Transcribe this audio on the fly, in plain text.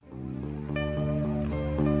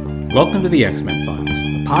Welcome to the X-Men Files,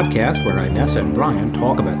 a podcast where Inessa and Brian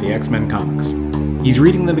talk about the X-Men comics. He's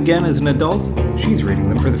reading them again as an adult, she's reading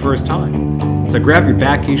them for the first time. So grab your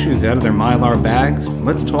back issues out of their Mylar bags, and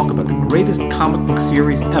let's talk about the greatest comic book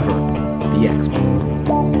series ever, the X-Men.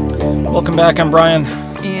 Welcome back, I'm Brian.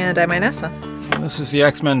 And I'm Inessa. This is the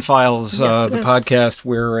X-Men Files, the podcast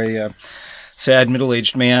where a sad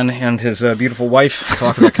middle-aged man and his beautiful wife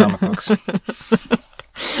talk about comic books.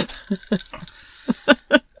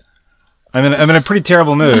 I'm in a pretty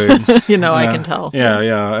terrible mood. I can tell. Yeah.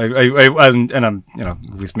 I'm at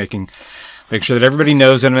least make sure that everybody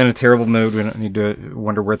knows that I'm in a terrible mood. We don't need to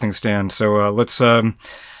wonder where things stand. So let's. How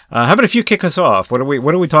about if you kick us off? What are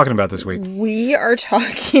we talking about this week? We are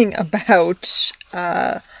talking about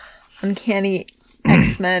Uncanny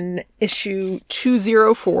X-Men issue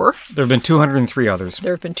 204. There have been 203 others.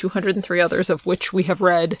 There have been 203 others, of which we have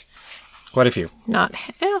read quite a few. Not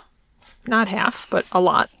half, but a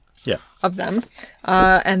lot. Yeah. Of them.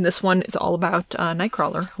 And this one is all about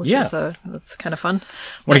Nightcrawler, which is that's kind of fun.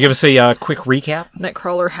 Want to give us a quick recap?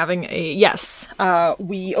 Nightcrawler having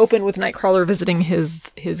we open with Nightcrawler visiting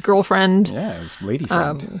his girlfriend. Yeah, his lady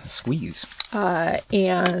friend, Squeeze.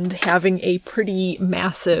 And having a pretty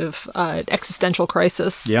massive existential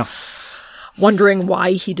crisis. Yeah. Wondering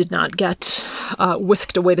why he did not get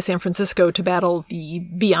whisked away to San Francisco to battle the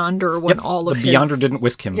Beyonder when the Beyonder didn't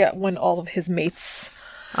whisk him. Yeah, when all of his mates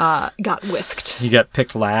got whisked. He got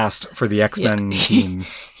picked last for the X-Men team.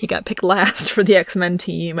 He got picked last for the X-Men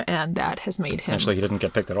team, and that has made him... Actually, he didn't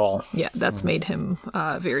get picked at all. Yeah, that's made him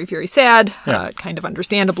very, very sad. Yeah. Kind of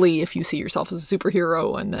understandably, if you see yourself as a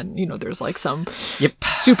superhero, and then, there's like some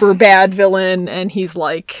super bad villain, and he's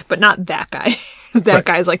like, but not that guy.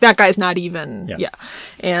 Guy's like, that guy's not even... Yeah.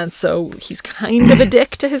 And so he's kind of a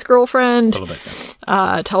dick to his girlfriend. A little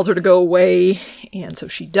bit. Tells her to go away, and so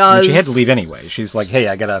she does. And she had to leave anyway. She's like, hey,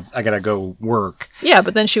 I gotta go work. Yeah,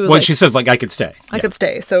 but then she was like... Well, she says, like, I could stay. I could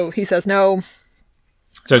stay. So he says no.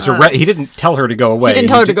 So he didn't tell her to go away. He didn't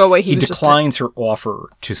tell her to go away. He declines her offer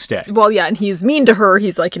to stay. Well, yeah, and he's mean to her.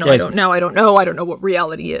 He's like, I don't know. I don't know what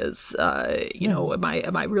reality is. Am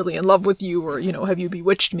I really in love with you, or have you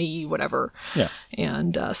bewitched me, whatever. Yeah.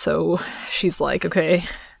 And so she's like, okay,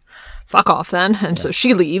 fuck off then. And so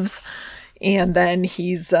she leaves, and then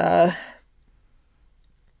he's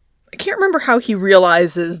I can't remember how he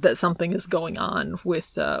realizes that something is going on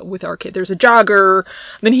with Arcade. There's a jogger,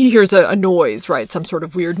 then he hears a noise, right? Some sort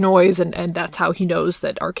of weird noise, and that's how he knows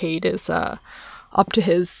that Arcade is up to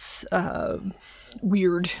his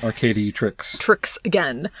weird arcade tricks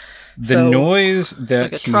again. The noise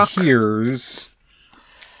that he hears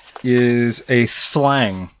is a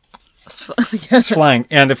slang. Slang.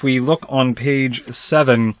 And if we look on page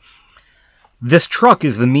 7, this truck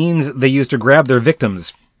is the means they use to grab their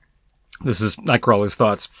victims. This is Nightcrawler's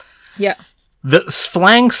thoughts. Yeah. The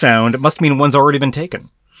slang sound must mean one's already been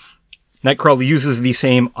taken. Nightcrawler uses the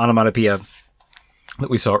same onomatopoeia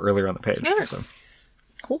that we saw earlier on the page. Right. So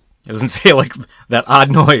cool. It doesn't say like that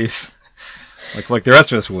odd noise, like the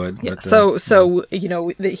rest of us would. Yeah.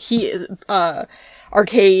 But, he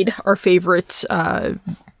Arcade, our favorite. I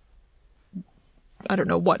don't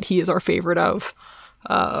know what he is our favorite of.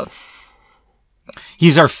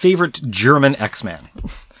 He's our favorite German X-Man.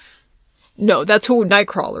 No, that's who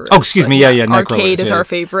Nightcrawler is. Oh, excuse me. Yeah. Nightcrawler Arcade is our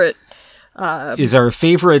favorite. Is our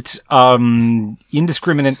favorite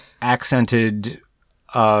indiscriminate accented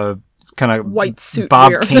kind of white suit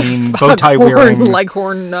Bob Kane bow tie wearing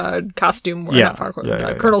Leghorn costume wearing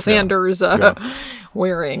Colonel Sanders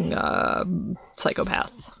wearing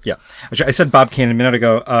psychopath. Yeah. I said Bob Kane a minute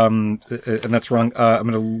ago, and that's wrong. I'm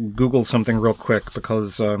going to Google something real quick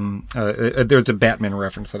because there's a Batman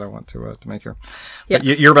reference that I want to make here. Yeah.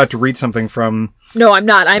 But you're about to read something from... No, I'm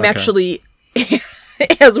not. I'm actually,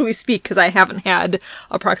 as we speak, because I haven't had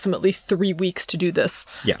approximately 3 weeks to do this,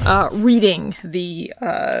 reading the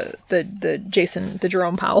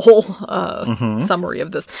Jerome Powell summary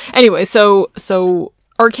of this. Anyway, so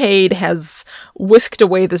Arcade has whisked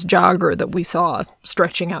away this jogger that we saw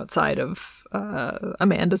stretching outside of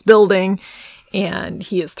Amanda's building, and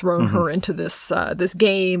he has thrown her into this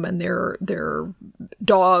game, and they're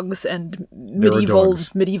dogs and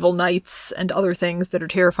medieval knights and other things that are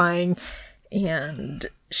terrifying, and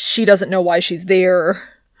she doesn't know why she's there,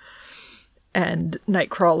 and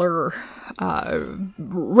Nightcrawler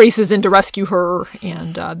races in to rescue her,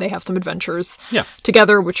 and they have some adventures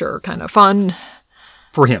together, which are kind of fun.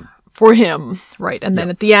 For him, right? And then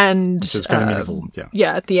at the end, which is kind of meaningful.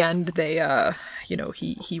 At the end, they,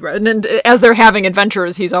 and as they're having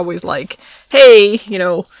adventures, he's always like, "Hey,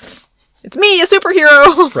 it's me, a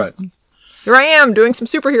superhero." Right. here I am doing some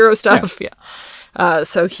superhero stuff. Yeah.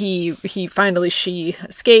 So she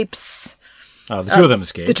escapes. The two of them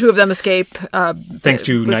escape. The two of them escape. Thanks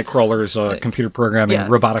to Nightcrawler's computer programming,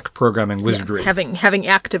 robotic programming wizardry. Having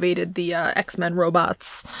activated the X-Men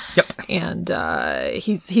robots. Yep. And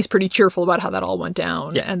he's pretty cheerful about how that all went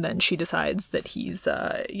down. Yeah. And then she decides that he's,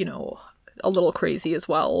 a little crazy as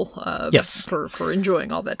well. Yes. For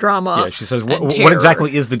enjoying all that drama. Yeah, she says, what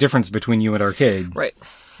exactly is the difference between you and Arcade? Right.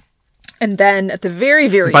 And then at the very,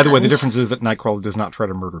 very end... By the way, the difference is that Nightcrawler does not try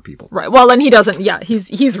to murder people. Right. Well, and he doesn't... Yeah,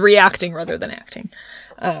 he's reacting rather than acting.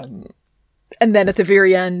 And then at the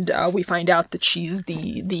very end, we find out that she's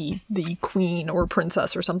the queen or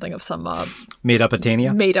princess or something of some... Made-up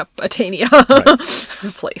Atania? Made-up Atania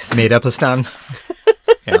place. Made-up-istan?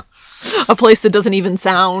 Yeah. A place that doesn't even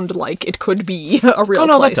sound like it could be a real place. Oh,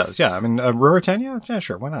 no, that does, yeah. I mean, Ruritania? Yeah,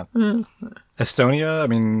 sure, why not? Estonia? I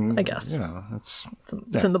mean... I guess. It's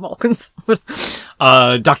in the Balkans.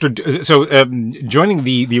 Joining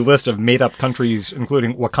the list of made-up countries,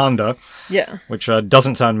 including Wakanda, which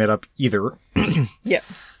doesn't sound made-up either. Yeah.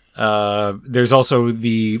 There's also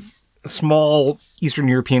the small Eastern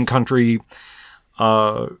European country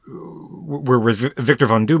where Victor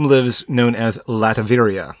Von Doom lives, known as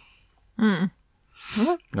Latveria.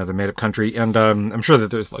 Another made-up country, and I'm sure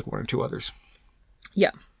that there's like one or two others.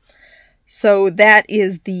 Yeah. So that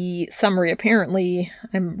is the summary. Apparently,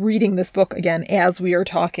 I'm reading this book again as we are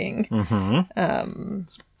talking.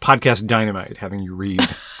 It's podcast dynamite having you read,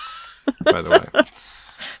 by the way.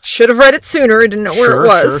 Should have read it sooner. I didn't know where it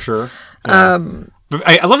was. Sure. Yeah. But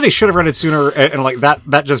I love they should have read it sooner, and like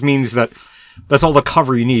that just means that that's all the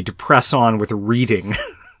cover you need to press on with reading.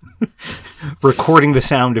 Recording the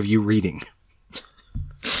sound of you reading.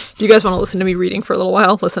 Do you guys want to listen to me reading for a little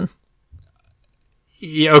while? Listen.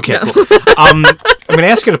 Yeah, okay, cool. I'm going to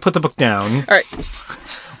ask you to put the book down. All right.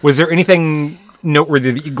 Was there anything noteworthy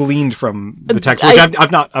that you gleaned from the text, which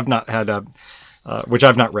I've not had, which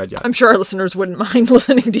I've not read yet? I'm sure our listeners wouldn't mind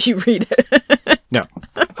listening to you read it. No.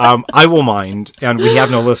 I will mind, and we have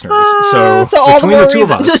no listeners. So between the two of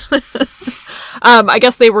us... I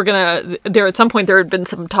guess they were at some point there had been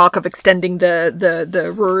some talk of extending the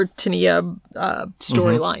Ruritania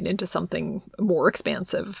storyline into something more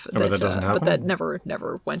expansive. That doesn't happen? But that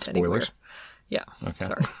never went anywhere. Yeah. Okay.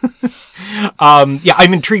 Sorry.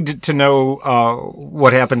 I'm intrigued to know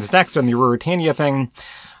what happens next on the Ruritania thing,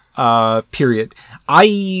 period.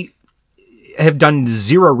 I have done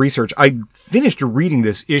zero research. I finished reading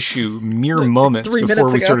this issue mere moments before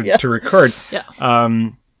we started to record. Yeah.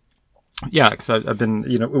 Yeah, because I've been,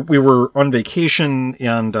 we were on vacation,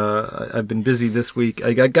 and I've been busy this week.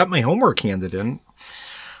 I got my homework handed in.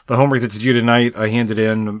 The homework that's due tonight, I handed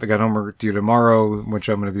in. I got homework due tomorrow, which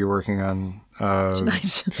I'm going to be working on.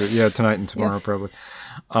 Tonight. Tonight and tomorrow, probably.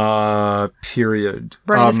 Period.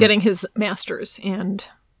 Brian is getting his master's, and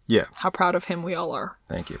how proud of him we all are.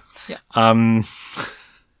 Thank you. Yeah. How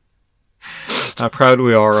proud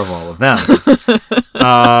we are of all of them.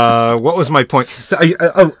 What was my point? So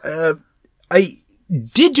I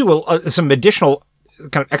did do some additional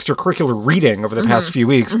kind of extracurricular reading over the past few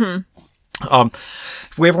weeks.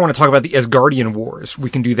 If we ever want to talk about the Asgardian Wars, we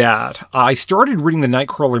can do that. I started reading the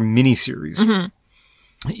Nightcrawler miniseries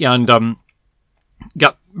and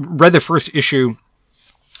read the first issue,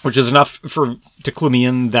 which is enough to clue me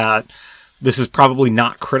in that this is probably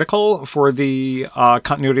not critical for the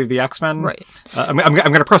continuity of the X-Men. Right. I'm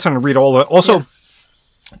going to press on and read all of it. Also,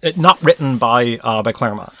 not written by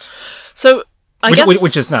Claremont. So I guess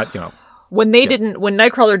which is not, when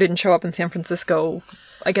Nightcrawler didn't show up in San Francisco,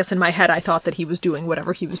 I guess in my head I thought that he was doing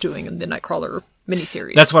whatever he was doing in the Nightcrawler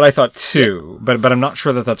miniseries. That's what I thought too, but I'm not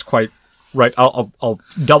sure that that's quite right. I'll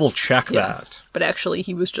double check that. But actually,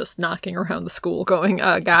 he was just knocking around the school, going,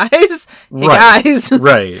 "Guys, hey guys,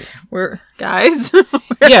 right, we're guys."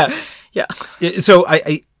 Yeah. So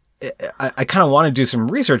I kind of want to do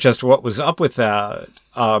some research as to what was up with that,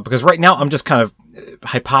 because right now I'm just kind of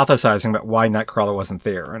hypothesizing about why Nightcrawler wasn't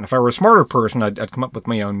there. And if I were a smarter person, I'd come up with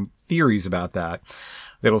my own theories about that.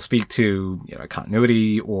 That'll speak to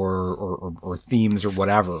continuity or themes or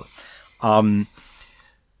whatever. I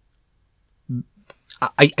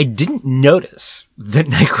didn't notice that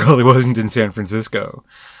Nightcrawler wasn't in San Francisco.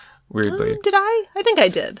 Weirdly, did I? I think I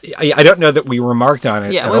did. I don't know that we remarked on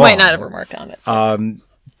it. Yeah, we might not have remarked on it.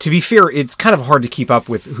 To be fair, it's kind of hard to keep up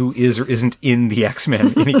with who is or isn't in the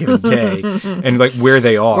X-Men any given day, and like where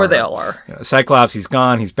they are. Where they all are. Cyclops, he's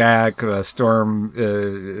gone. He's back. Storm,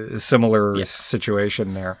 similar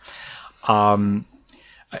situation there. I'm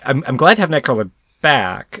glad to have Nightcrawler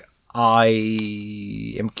back.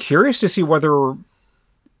 I am curious to see whether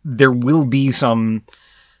there will be some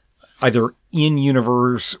either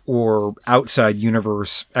in-universe or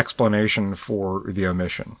outside-universe explanation for the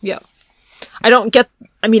omission. Yeah. I don't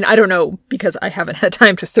know, because I haven't had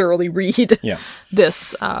time to thoroughly read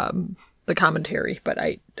this, the commentary, but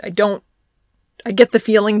I get the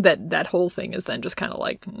feeling that whole thing is then just kind of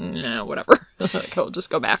like, nah, whatever. Like, I'll just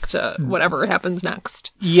go back to whatever happens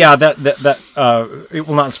next. Yeah, that it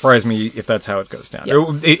will not surprise me if that's how it goes down.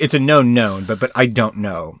 Yep. It's a known, but I don't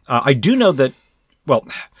know. I do know that, well,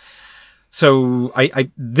 so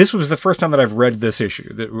this was the first time that I've read this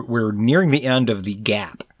issue, that we're nearing the end of the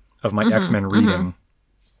gap of my X-Men reading.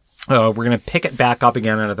 We're going to pick it back up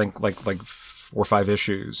again in, I think, like 4 or 5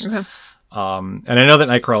 issues. Okay. And I know that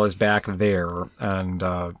Nightcrawler is back there, and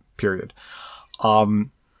period.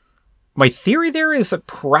 My theory there is that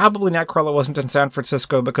probably Nightcrawler wasn't in San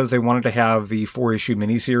Francisco because they wanted to have the 4-issue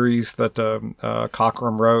miniseries that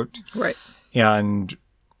Cockrum wrote. Right. And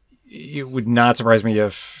it would not surprise me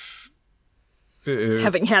if...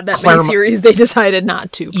 having had that miniseries, they decided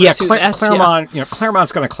not to pursue that. Claremont,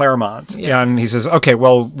 Claremont's going to Claremont. Yeah. And he says, okay,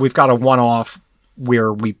 well, we've got a one-off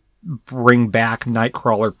where we bring back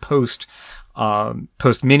Nightcrawler post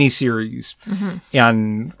miniseries,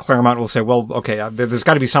 and Claremont will say, well, okay, there's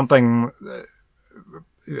got to be something,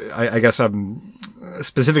 I guess,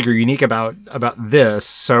 specific or unique about this.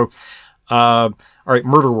 So, all right,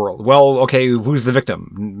 Murder World. Well, okay, who's the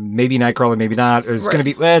victim? Maybe Nightcrawler, maybe not. It's going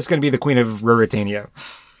to be the Queen of Ruritania,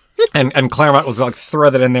 and Claremont will like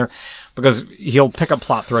throw that in there, because he'll pick up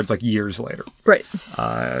plot threads like years later. Right.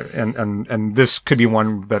 And this could be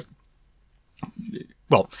one that,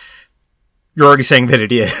 well, you're already saying that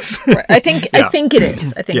it is. Right. I think it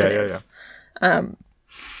is. I think it is.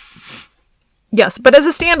 Yes, but as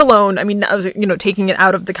a standalone, I mean, I was, taking it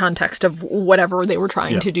out of the context of whatever they were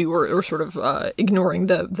trying to do, or sort of ignoring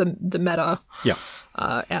the meta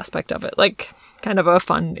aspect of it. Like, kind of a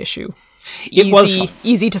fun issue. It was fun.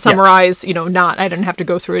 Easy to summarize. Yes. I didn't have to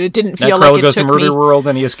go through it. It didn't feel like it goes took to Murder World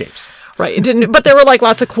and he escapes. Right. It didn't. But there were like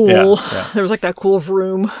lots of cool. There was like that cool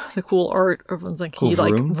vroom, the cool art. Everyone's like cool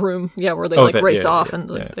vroom. Yeah, where they race off and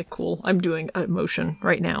the cool. I'm doing a motion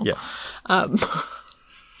right now. Yeah.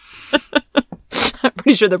 I'm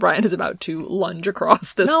pretty sure that Brian is about to lunge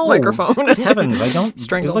across this microphone. Good heavens, I don't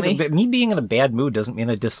strangle me. Me being in a bad mood doesn't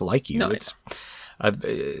mean I dislike you. No, I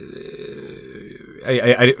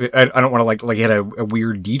don't want to like hit a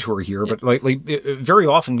weird detour here, but like very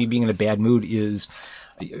often me being in a bad mood is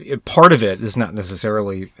part of it is not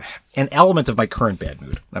necessarily an element of my current bad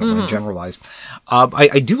mood. I don't want to generalize.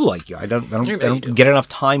 I do like you. I don't get enough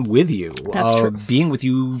time with you. That's true. Being with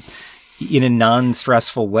you in a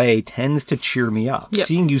non-stressful way tends to cheer me up. Yep.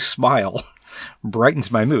 Seeing you smile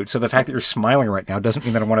brightens my mood. So the fact that you're smiling right now doesn't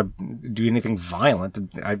mean that I want to do anything violent.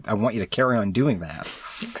 I want you to carry on doing that.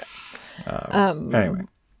 Okay. Anyway.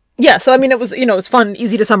 Yeah, so I mean, it was it's fun,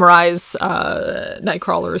 easy to summarize.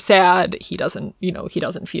 Nightcrawler is sad. He doesn't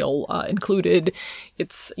feel included.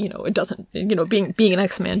 It's it doesn't being an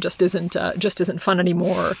X-Man just isn't fun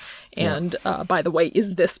anymore. And by the way,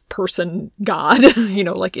 is this person God?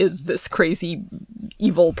 Is this crazy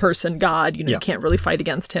evil person God? You can't really fight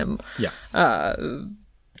against him. Yeah.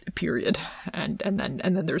 Period. And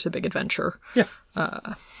then there's a big adventure. Yeah.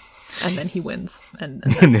 And then he wins, and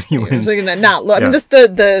then he wins. I mean, this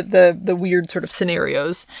the weird sort of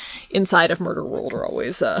scenarios inside of Murder World are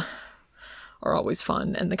always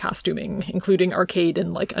fun, and the costuming, including Arcade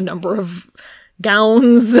in like a number of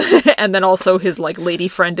gowns, and then also his like lady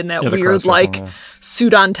friend in that weird like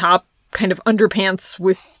suit on top, kind of underpants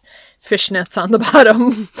with fishnets on the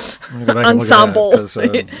bottom ensemble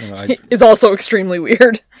is also extremely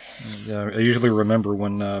weird. Yeah, I usually remember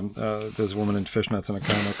when there's a woman in fishnets in a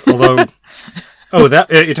comic. Although, that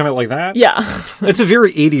you're talking about like that? Yeah, it's a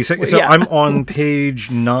very 80s thing. So I'm on page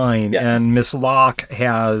 9, and Miss Locke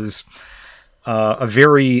has a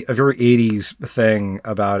very 80s thing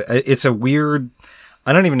about it. It's a weird.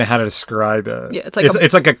 I don't even know how to describe it. Yeah,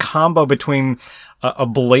 it's like a combo between a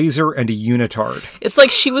blazer and a unitard. It's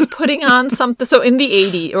like she was putting on something. So in the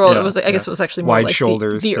 80s, or it was, I guess it was actually more wide like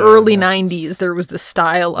shoulders. The early 90s, there was this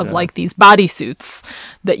style of like these bodysuits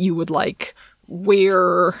that you would like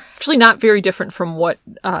wear. Actually, not very different from what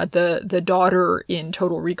the daughter in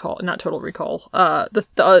Total Recall, not Total Recall,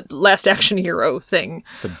 the Last Action Hero thing.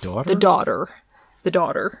 The daughter. The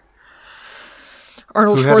daughter.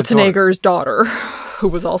 Arnold Schwarzenegger's daughter, who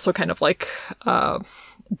was also kind of like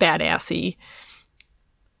badassy.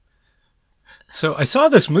 So I saw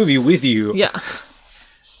this movie with you. Yeah,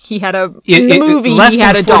 he had in the movie. Less he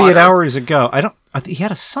had than a daughter. 48 hours ago. He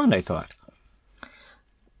had a son. I thought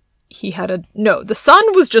he had no. The son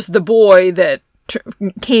was just the boy that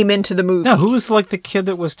came into the movie. No, who was like the kid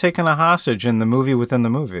that was taken a hostage in the movie within the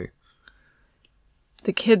movie?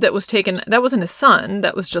 The kid that was taken, that wasn't his son.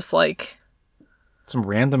 That was just like some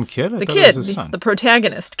random kid. The kid, the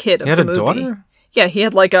protagonist kid of the movie. He had a daughter? Yeah, he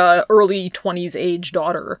had like a early 20s age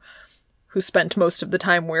daughter who spent most of the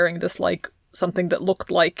time wearing this like something that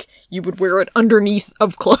looked like you would wear it underneath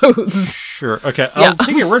of clothes. Sure. Okay. I'll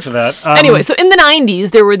take your word for that. Anyway, so in the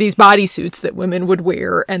 90s, there were these bodysuits that women would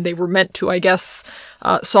wear, and they were meant to, I guess,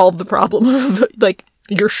 solve the problem of like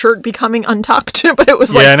your shirt becoming untucked. But it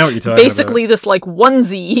was like I know what you're talking basically this like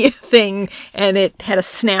onesie thing, and it had a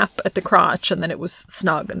snap at the crotch, and then it was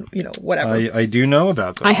snug and, you know, whatever. I do know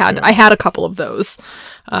about that. I had a couple of those.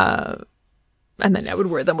 And then I would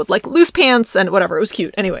wear them with like loose pants and whatever. It was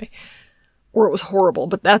cute. Anyway. Or it was horrible,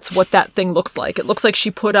 but that's what that thing looks like. It looks like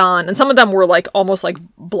she put on, and some of them were like almost like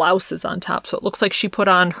blouses on top. So it looks like she put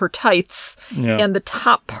on her tights and the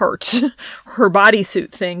top part, her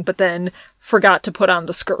bodysuit thing, but then forgot to put on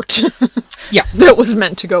the skirt. That was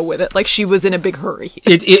meant to go with it. Like she was in a big hurry.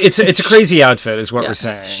 It's a crazy outfit, is what we're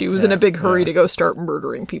saying. She was in a big hurry to go start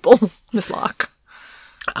murdering people, Miss Locke.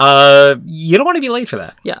 You don't want to be late for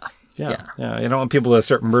that. Yeah. You don't want people to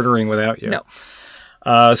start murdering without you. No.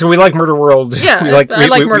 So we like Murder World. Yeah, I like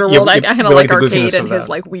Murder World. I kind of like Arcade and his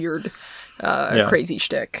like weird, crazy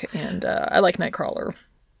shtick, and I like Nightcrawler.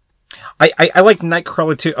 I like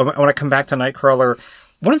Nightcrawler too. I want to come back to Nightcrawler.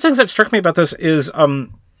 One of the things that struck me about this is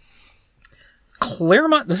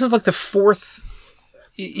Claremont. This is like the fourth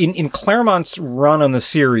in Claremont's run on the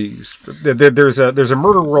series. There's a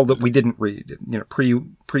Murder World that we didn't read. You know,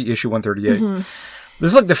 pre issue 138. Mm-hmm. This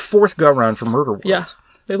is like the fourth go round for Murder World. Yeah.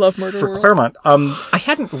 They love Murder for World. For Claremont. I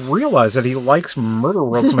hadn't realized that he likes Murder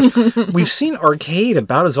World so much. We've seen Arcade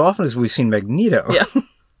about as often as we've seen Magneto. Yeah.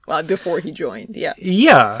 Well, before he joined, yeah.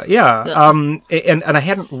 Yeah. And I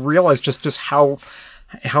hadn't realized just how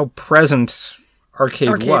present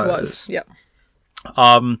Arcade was. Yeah.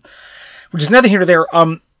 Which is neither here nor there.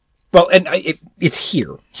 Well, and it's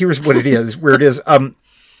here. Here's what it is, where it is.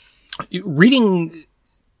 Reading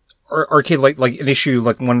Arcade, like an issue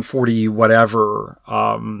like 140 whatever,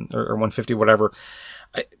 or 150 whatever.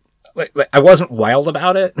 I wasn't wild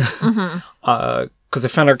about it, because I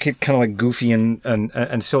found Arcade kind of like goofy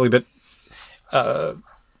and silly. But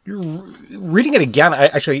reading it again,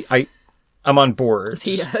 I'm on board.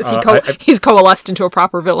 He's coalesced into a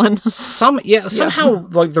proper villain. Somehow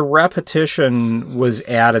like the repetition was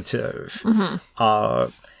additive.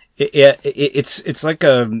 Mm-hmm. It's like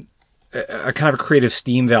a kind of a creative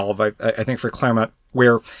steam valve, I think, for Claremont,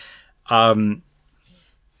 where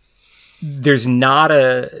there's not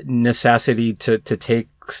a necessity to take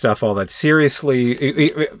stuff all that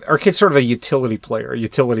seriously. Arcade's sort of a utility player, a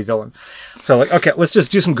utility villain. So like, okay, let's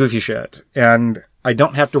just do some goofy shit, and I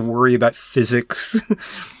don't have to worry about physics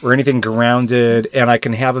or anything grounded, and I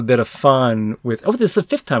can have a bit of fun with. Oh, this is the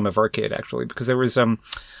fifth time of Arcade, actually, because there was he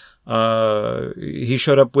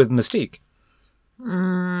showed up with Mystique.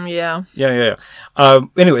 Yeah.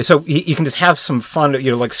 Anyway, so you can just have some fun,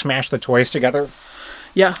 like smash the toys together.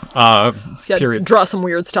 Yeah. Period. Draw some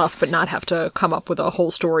weird stuff, but not have to come up with a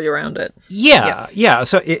whole story around it. Yeah.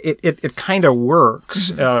 So it kind of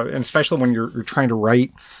works, and especially when you're trying to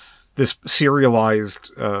write this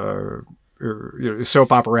serialized,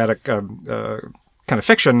 soap operatic kind of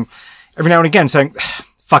fiction. Every now and again, saying,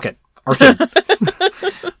 "Fuck it, Arcade."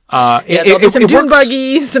 There'll be some dune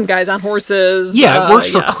buggies, some guys on horses. Yeah, it works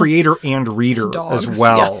for creator and reader dogs, as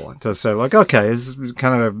well. To say like, okay, it's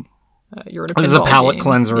kind of this is a palate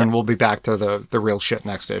cleanser, and we'll be back to the real shit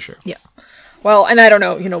next issue. Yeah. Well, and I don't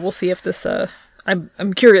know. We'll see if this.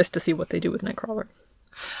 I'm curious to see what they do with Nightcrawler.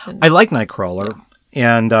 I like Nightcrawler,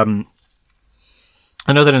 and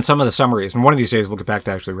I know that in some of the summaries, and one of these days we'll get back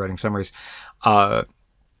to actually writing summaries. Talk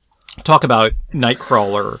about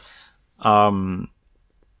Nightcrawler.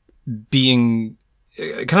 Being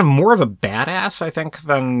kind of more of a badass, I think,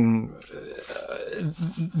 than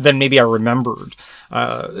maybe I remembered.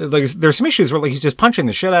 Like there's some issues where like he's just punching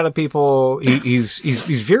the shit out of people. He's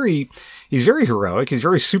very heroic. He's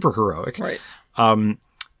very super heroic. Right.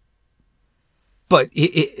 But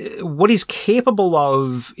what he's capable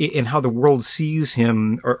of and how the world sees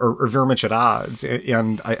him are very much at odds.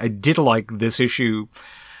 And I did like this issue.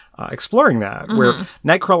 Exploring that, where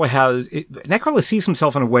Nightcrawler sees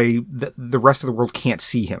himself in a way that the rest of the world can't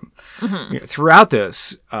see him. Mm-hmm. Throughout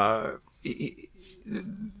this, there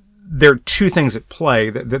are two things at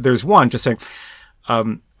play. There's one, just saying,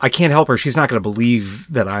 I can't help her. She's not going to believe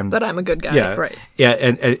that I'm a good guy. Yeah, right. Yeah,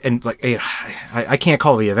 and like I can't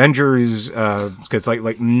call the Avengers because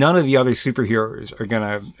like none of the other superheroes are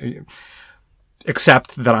gonna.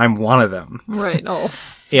 accept that I'm one of them. Right. Oh.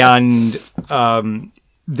 And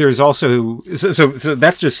there's also so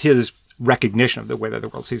that's just his recognition of the way that the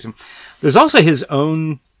world sees him. There's also his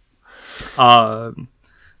own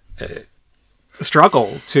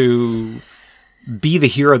struggle to be the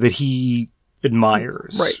hero that he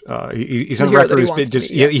admires. Right. He's on record.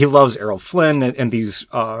 He loves Errol Flynn and these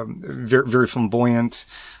very, very flamboyant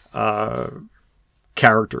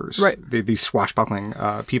characters. Right. These swashbuckling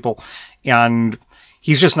people. And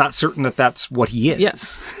he's just not certain that that's what he is.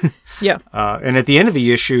 Yes. Yeah. And at the end of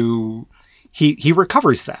the issue, he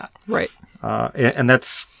recovers that. Right. And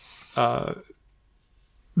that's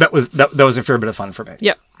that was a fair bit of fun for me.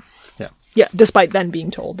 Yeah. Yeah. Yeah. Despite then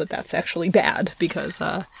being told that that's actually bad because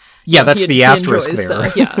that's the asterisk there.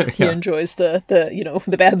 He enjoys the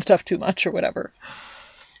the bad stuff too much or whatever.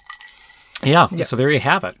 Yeah. So there you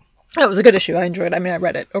have it. That was a good issue. I enjoyed it. I mean, I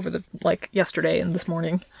read it over yesterday and this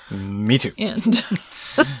morning. Me too. And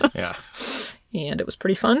yeah. And it was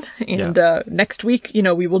pretty fun. And next week,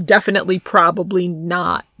 we will definitely probably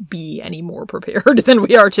not be any more prepared than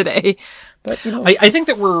we are today. But I think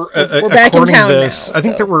that we're back in town now. I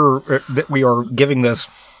think that we are giving this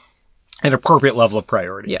an appropriate level of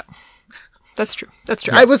priority. Yeah, that's true. That's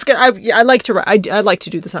true. Yeah. I like to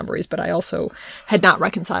do the summaries, but I also had not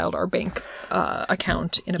reconciled our bank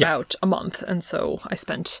account in about a month, and so I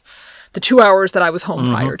spent the 2 hours that I was home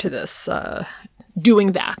prior to this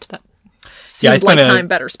doing that. That seemed like time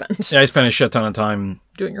better spent. Yeah, I spent a shit ton of time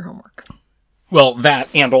doing your homework. Well,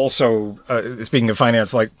 that and also speaking of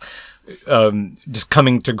finance, just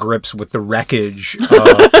coming to grips with the wreckage of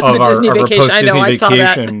our post-Disney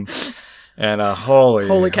vacation. And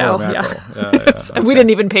holy cow! Yeah. We didn't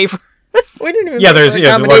even pay for. We didn't even. There's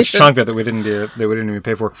a large chunk of it that we didn't even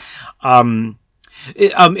pay for.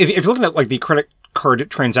 If you're looking at the credit card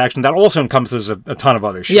transaction, that also encompasses a ton of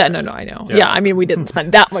other shit. Yeah, no, I know. Yeah, I mean, we didn't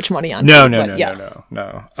spend that much money on. No.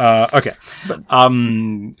 Okay,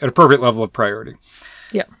 an appropriate level of priority.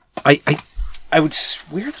 Yeah, I would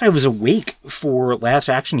swear that I was awake for Last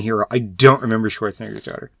Action Hero. I don't remember Schwarzenegger's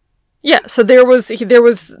daughter. Yeah, so there was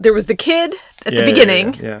the kid at the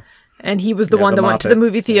beginning, and he was the one that went to the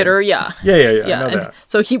movie theater. Yeah. And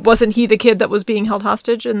so wasn't he the kid that was being held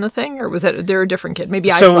hostage in the thing, or was there a different kid?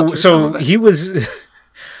 Maybe I slept through some of it. he was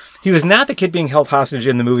not the kid being held hostage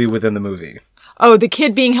in the movie within the movie. Oh, the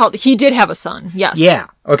kid being held. He did have a son. Yes. Yeah.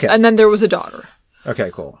 Okay. And then there was a daughter. Okay.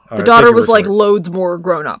 Cool. The daughter was loads more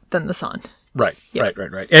grown up than the son. Right. Yeah.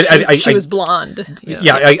 Right. And she was blonde.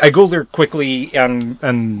 Yeah, I googled her quickly, and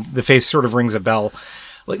the face sort of rings a bell.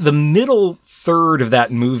 The middle third of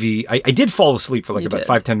that movie, I did fall asleep for about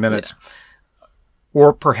 5-10 minutes,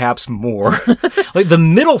 or perhaps more. The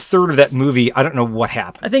middle third of that movie, I don't know what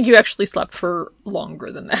happened. I think you actually slept for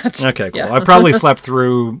longer than that. Okay, cool. Yeah. I probably slept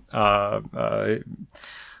through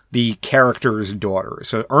the character's daughter.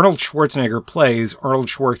 So Arnold Schwarzenegger plays Arnold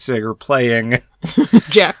Schwarzenegger playing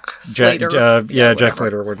Jack Slater. Jack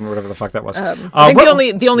Slater, whatever the fuck that was. I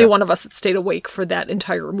think the only one of us that stayed awake for that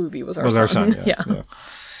entire movie was our son.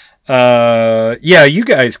 You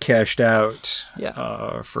guys cashed out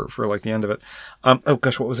for the end of it. Oh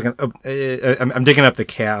gosh, what was it again? I'm digging up the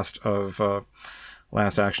cast of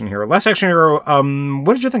Last Action Hero. Last Action Hero,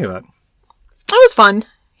 what did you think of that? It was fun.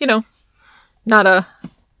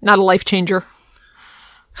 Not a life changer.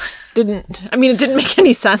 It didn't make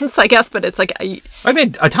any sense, I guess, but it's it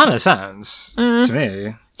made a ton of sense to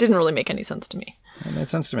me. Didn't really make any sense to me. It made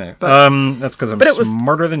sense to me. But, that's because I'm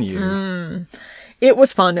smarter than you. It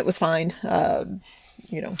was fun. It was fine.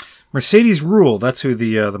 Mercedes Rule. That's who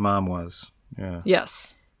the mom was. Yeah.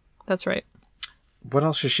 Yes, that's right. What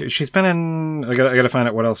else is she? She's been in. I gotta find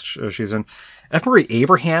out what else she's in. F. Murray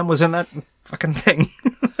Abraham was in that fucking thing.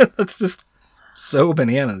 That's just so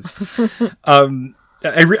bananas.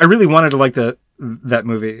 I really wanted to like that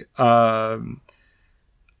movie. I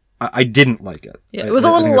didn't like it. Yeah, it was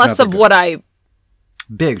a little less of what I.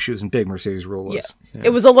 Big. She was in Big. Mercedes Rule was. Yeah. It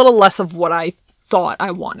was a little less of what I thought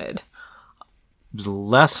I wanted. It was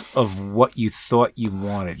less of what you thought you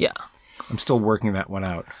wanted. Yeah. I'm still working that one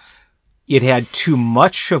out. It had too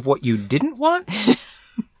much of what you didn't want.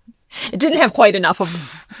 It didn't have quite enough of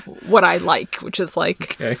what I like, which is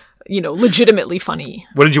legitimately funny.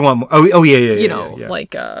 What did you want? Oh yeah.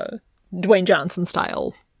 Like Dwayne Johnson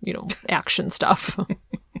style, action stuff.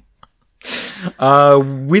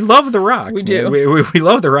 We love The Rock. We do. We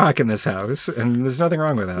love The Rock in this house, and there's nothing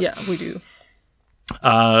wrong with that. Yeah, we do.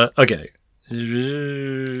 Okay.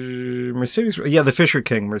 Mercedes. Yeah, the Fisher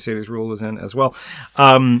King. Mercedes Rule was in as well.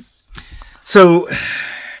 So,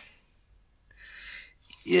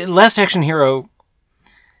 Last Action Hero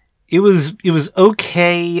It was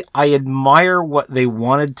okay. I admire what they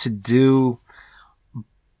wanted to do,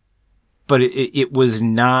 but it was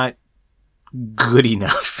not good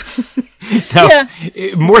enough. Now,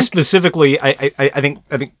 more specifically, I think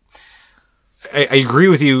I agree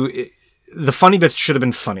with you. The funny bits should have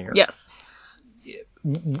been funnier. Yes.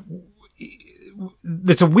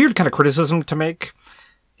 It's a weird kind of criticism to make,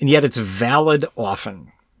 and yet it's valid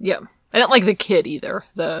often. Yeah. I don't like the kid either.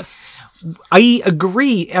 I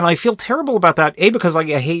agree, and I feel terrible about that. A, because I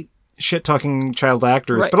hate shit-talking child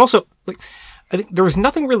actors, right. but also, I think there was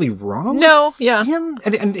nothing really wrong with him.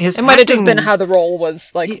 And his it might have just been how the role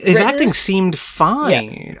was, his acting seemed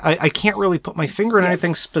fine. Yeah. I can't really put my finger on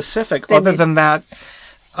anything specific other than that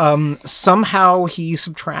somehow he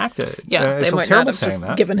subtracted. Yeah, I they feel might terrible not have saying just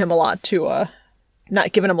that. given him a lot to...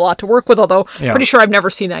 not given him a lot to work with, although pretty sure I've never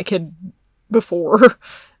seen that kid before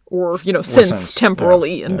or, since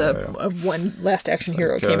temporally of when Last Action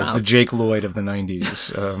Hero came out. It was the Jake Lloyd of the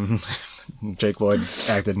 90s. Jake Lloyd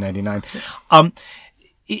acted in 99.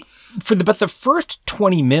 But the first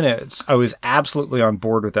 20 minutes, I was absolutely on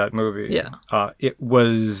board with that movie. Yeah. It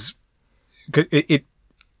was...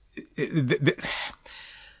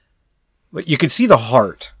 you could see the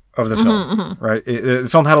heart of the film, right? The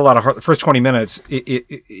film had a lot of heart. The first 20 minutes,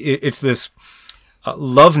 it's this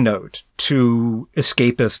love note to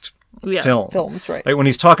escapist films, right? Like when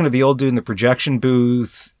he's talking to the old dude in the projection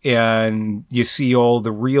booth, and you see all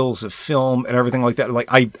the reels of film and everything like that. Like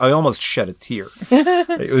I almost shed a tear.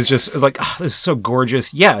 It was just like, this is so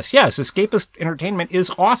gorgeous. Yes, escapist entertainment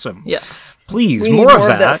is awesome. Yeah, please more of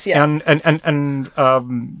that. This, and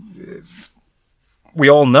we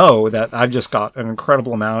all know that I've just got an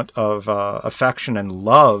incredible amount of affection and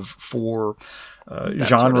love for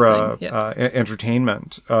genre sort of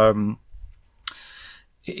entertainment. And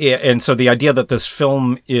so the idea that this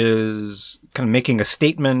film is kind of making a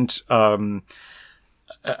statement about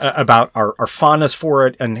our fondness for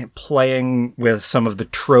it and playing with some of the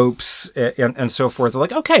tropes and so forth,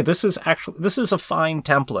 like, okay, this is a fine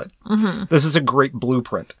template. Mm-hmm. This is a great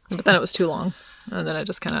blueprint. But then it was too long. And then it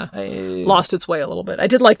just kind of lost its way a little bit. I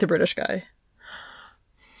did like the British guy.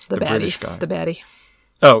 The baddie. British guy. The baddie.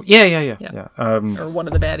 Oh, yeah. Or one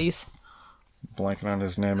of the baddies. Blanking on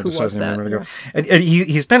his name. Who was that? Ago. And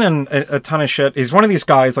he's been in a ton of shit. He's one of these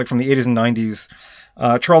guys like from the 80s and 90s.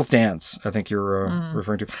 Charles Dance, I think you're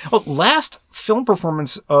referring to. Oh, last film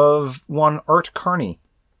performance of one Art Carney.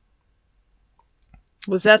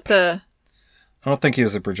 Was that the... I don't think he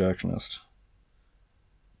was a projectionist.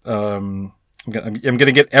 I'm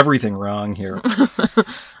gonna get everything wrong here.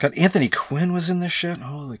 God, Anthony Quinn was in this shit.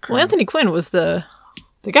 Holy crap! Well, Anthony Quinn was the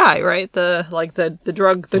guy, right? The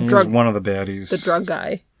drug. He was one of the baddies. The drug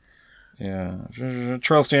guy. Yeah,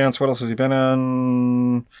 Charles Dance. What else has he been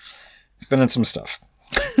in? He's been in some stuff.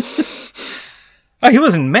 Oh, he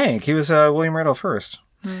was in Mank. He was William Randolph Hearst.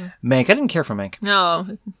 Mank. I didn't care for Mank.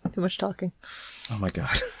 No, too much talking. Oh my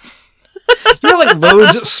god. You're like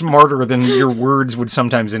loads smarter than your words would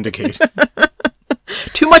sometimes indicate.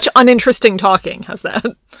 Too much uninteresting talking. How's that?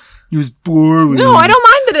 It was boring. No, I don't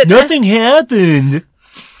mind that Nothing happened.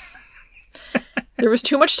 There was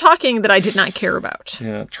too much talking that I did not care about.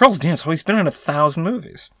 Yeah, Charles Dance. Oh, he's been in 1,000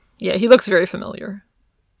 movies. Yeah, he looks very familiar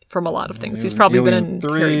from a lot of things. He's probably been in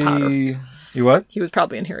 3... Harry Potter. You what? He was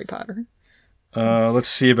probably in Harry Potter. Let's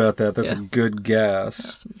see about that. That's a good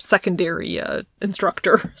guess. Some secondary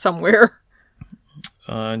instructor somewhere.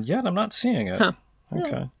 Yet I'm not seeing it. Huh. Okay.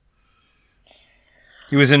 Yeah.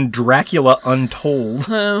 He was in Dracula Untold.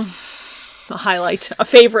 A highlight, a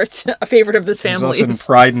favorite of this family. He was also in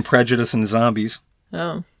Pride and Prejudice and Zombies.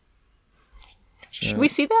 Oh. Should we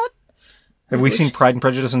see that? Have we seen Pride and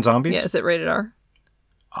Prejudice and Zombies? Yeah, is it rated R?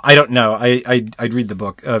 I don't know. I'd read the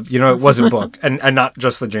book. It was a book, and not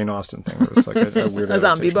just the Jane Austen thing. It was like a weird a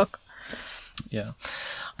zombie book. Yeah.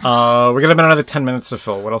 We're gonna have another 10 minutes to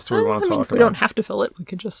fill. What else do we want to talk about? We don't have to fill it. We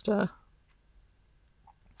could just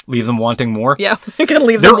leave them wanting more. Yeah, we can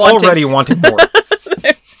leave them. They're already wanting more.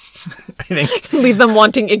 I think. Leave them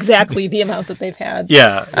wanting exactly the amount that they've had.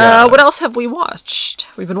 Yeah. What else have we watched?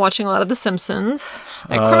 We've been watching a lot of The Simpsons.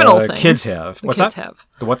 That criminal thing. Kids have. What's kids that? Have.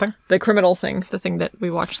 The what thing? The criminal thing. The thing that we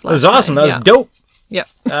watched last night. That was awesome. Night. That was dope. Yeah.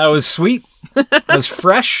 That was sweet. That was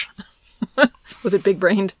fresh. Was it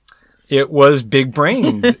big-brained? It was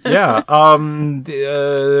big-brained. Yeah.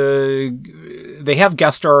 They have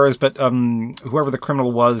guest stars, but whoever the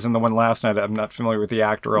criminal was in the one last night, I'm not familiar with the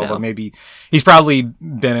actor, although maybe he's probably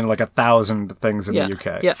been in like 1,000 things in the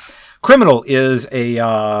UK. Yeah. Criminal is a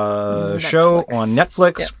show on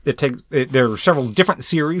Netflix. Yeah. There are several different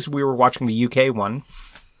series. We were watching the UK one.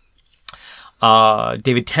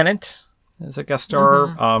 David Tennant as a guest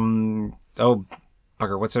star. Oh,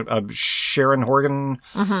 bugger, what's it? Sharon Horgan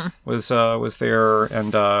was there,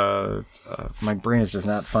 and my brain is just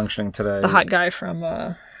not functioning today. The hot guy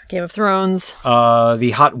from Game of Thrones.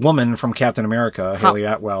 The hot woman from Captain America, Haley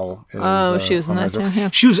Atwell. Is, she was in that too. Yeah.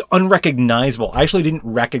 She was unrecognizable. I actually didn't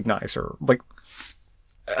recognize her. Like,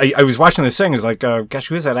 I was watching this thing. I was like, gosh,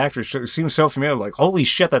 who is that actress? She seems so familiar. Like, holy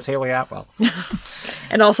shit, that's Haley Atwell.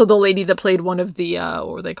 And also the lady that played one of the, what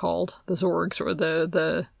were they called? The Zorgs or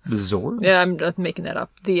the... The Zorgs? Yeah, I'm making that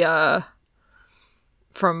up. The,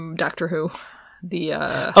 from Doctor Who. The,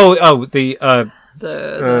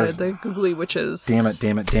 the googly witches. Damn it.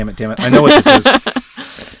 I know what this is.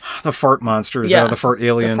 The fart monsters. The fart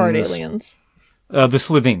aliens. The fart aliens. The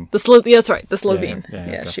Slovene. That's right. The Slovene.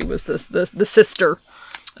 Yeah, she was the sister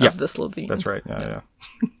of the Slovene. That's right. Yeah.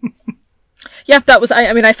 Yeah, that was.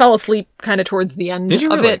 I fell asleep kind of towards the end of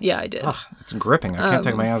really? It. Yeah, I did. Oh, it's gripping. I can't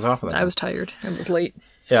take my eyes off of that. I was tired. It was late.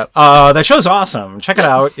 Yeah. That show's awesome. Check it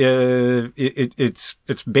out. It's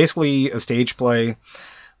basically a stage play.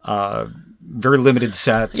 Very limited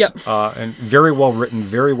set. And very well written,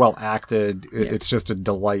 very well acted. It's just a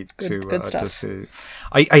delight to see.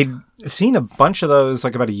 I'd seen a bunch of those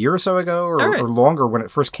like about a year or so ago or longer when it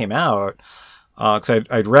first came out. Because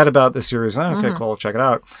I'd read about the series. Okay, cool. I'll check it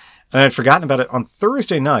out. And I'd forgotten about it on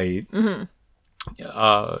Thursday night.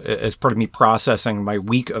 As part of me processing my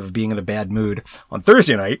week of being in a bad mood on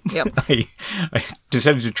Thursday night, I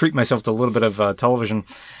decided to treat myself to a little bit of television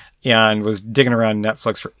and was digging around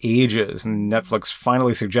Netflix for ages. And Netflix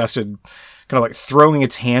finally suggested kind of like throwing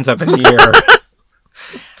its hands up in the air.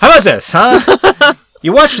 How about this, huh?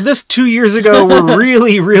 You watched this 2 years ago. We're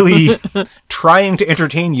really, really trying to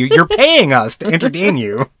entertain you. You're paying us to entertain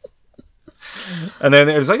you. And then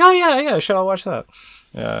it was like, oh, yeah, sure, I'll watch that.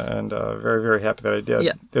 Yeah, and very, very happy that I did.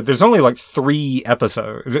 Yeah. There's only like 7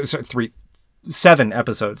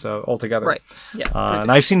 episodes altogether. Right. Yeah.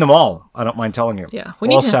 And I've seen them all. I don't mind telling you. Yeah.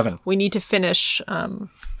 All 7. We need to finish The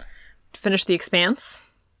Expanse.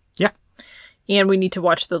 Yeah. And we need to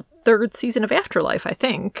watch the 3rd season of Afterlife, I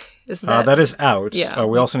think. That is out. Yeah.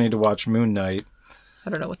 We also need to watch Moon Knight.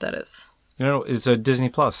 I don't know what that is. You know, it's a Disney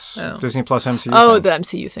Plus. Oh. Disney Plus MCU thing. The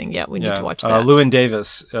MCU thing. Yeah, we need to watch that. Llewyn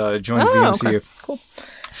Davis joins the MCU. Okay. Cool.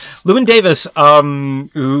 Llewyn Davis,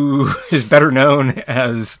 who is better known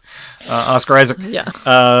as Oscar Isaac,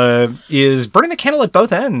 is burning the candle at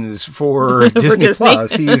both ends for Disney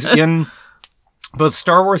Plus. He's in both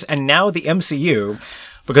Star Wars and now the MCU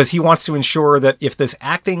because he wants to ensure that if this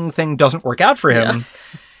acting thing doesn't work out for him,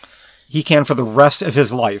 he can, for the rest of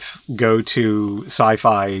his life, go to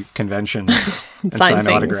sci-fi conventions and sign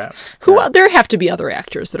autographs. There have to be other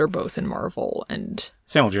actors that are both in Marvel and...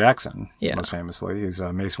 Samuel Jackson, most famously. He's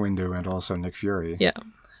Mace Windu and also Nick Fury. Yeah.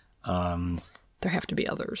 There have to be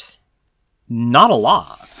others. Not a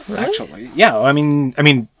lot, really? Actually. Yeah, I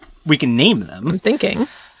mean, we can name them. I'm thinking.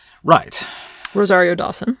 Right. Rosario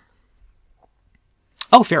Dawson.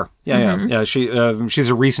 Oh, fair. Yeah. She's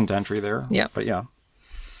a recent entry there. Yeah. But yeah.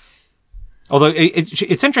 Although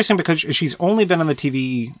it's interesting because she's only been on the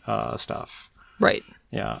TV stuff. Right.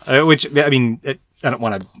 Yeah. Which, I mean, I don't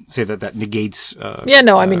want to say that negates...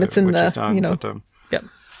 it's in the, done,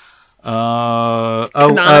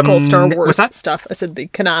 canonical Star Wars stuff. I said the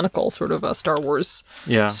canonical sort of a Star Wars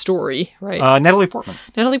story, right? Natalie Portman.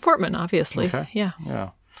 Natalie Portman, obviously. Okay. Yeah.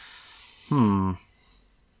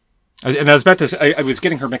 And I was about to say, I was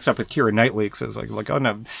getting her mixed up with Keira Knightley because I was like, oh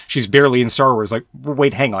no, she's barely in Star Wars. Like,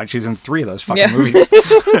 wait, hang on, she's in 3 of those fucking movies.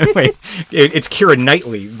 Wait, it's Keira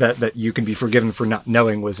Knightley that you can be forgiven for not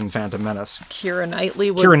knowing was in Phantom Menace. Keira Knightley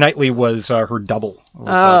was her double.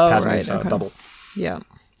 Padme's double. Yeah.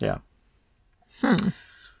 Yeah.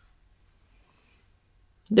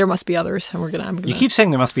 There must be others, and I'm gonna... You keep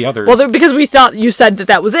saying there must be others. Well, because we thought you said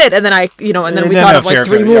that was it, and then we thought of like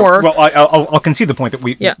 3 more. Yeah. Well, I'll concede the point that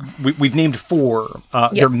we've named 4.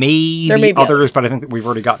 There may be others, but I think that we've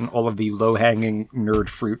already gotten all of the low-hanging nerd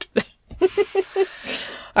fruit.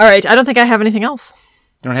 All right, I don't think I have anything else.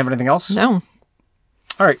 You don't have anything else? No.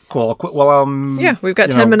 All right, cool. I'll quit while we've got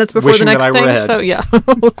 10 minutes before the next thing, so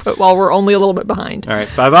we'll quit while we're only a little bit behind. All right,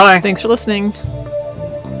 bye-bye. Thanks for listening.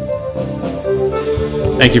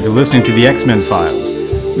 Thank you for listening to the X-Men Files.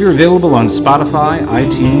 We are available on Spotify,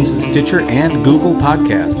 iTunes, Stitcher, and Google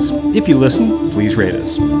Podcasts. If you listen, please rate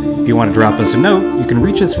us. If you want to drop us a note, you can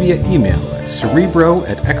reach us via email at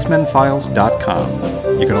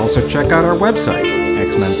cerebro@xmenfiles.com. You can also check out our website,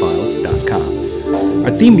 xmenfiles.com.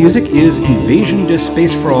 Our theme music is Invasion to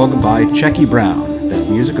Space Frog by Checky Brown. That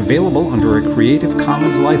music available under a Creative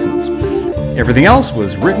Commons license. Everything else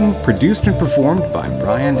was written, produced, and performed by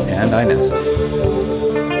Brian and Inessa.